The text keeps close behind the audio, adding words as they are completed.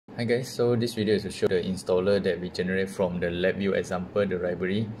Hi guys, so this video is to show the installer that we generate from the LabVIEW example, the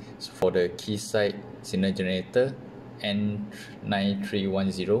library for the Keysight signal generator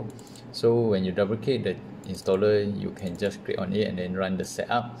N9310. So when you double click the installer, you can just click on it and then run the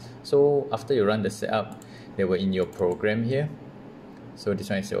setup. So after you run the setup, they were in your program here. So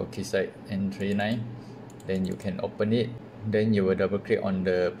this one is your Keysight N39. Then you can open it. Then you will double click on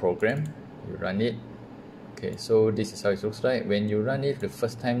the program. You run it. Okay, so this is how it looks like. When you run it the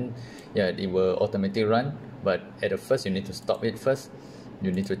first time, yeah, it will automatically run, but at the first you need to stop it first.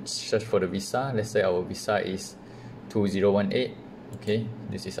 You need to search for the visa. Let's say our visa is 2018. Okay,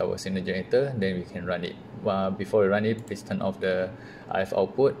 this is our signal generator. Then we can run it. Before you run it, please turn off the RF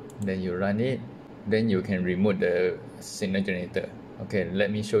output. Then you run it. Then you can remove the signal generator. Okay, let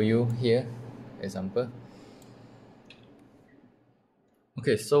me show you here example.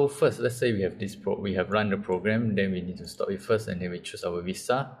 Okay, so first, let's say we have run the program, then we need to stop it first, and then we choose our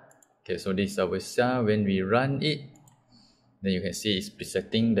visa. Okay, so this is our visa. When we run it, then you can see it's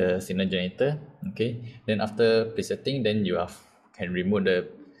presetting the signal generator. Okay, then after presetting, then you can remove the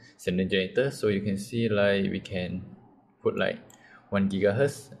signal generator. So you can see like we can put like 1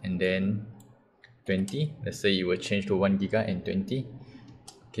 gigahertz and then 20. Let's say you will change to 1 giga and 20.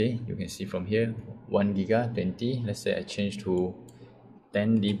 Okay, you can see from here 1 giga 20. Let's say I change to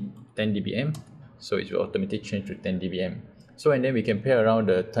 10 dBm, so it will automatically change to 10 dBm. So and then we can play around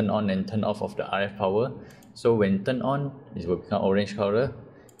the turn on and turn off of the RF power. So when turn on, it will become orange color,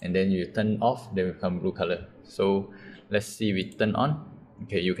 and then you turn off, then it will become blue color. So let's see, we turn on.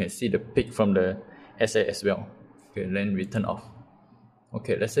 Okay, you can see the peak from the SA as well. Okay, then we turn off.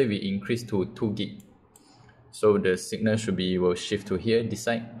 Okay, let's say we increase to 2 gig. So the signal will shift to here, this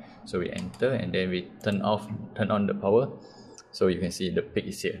side. So we enter and then we turn on the power. So you can see the peak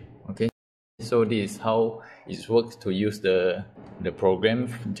is here. Okay, so this is how it works to use the program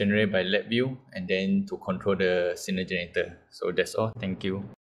generated by LabVIEW and then to control the signal generator. So that's all. Thank you.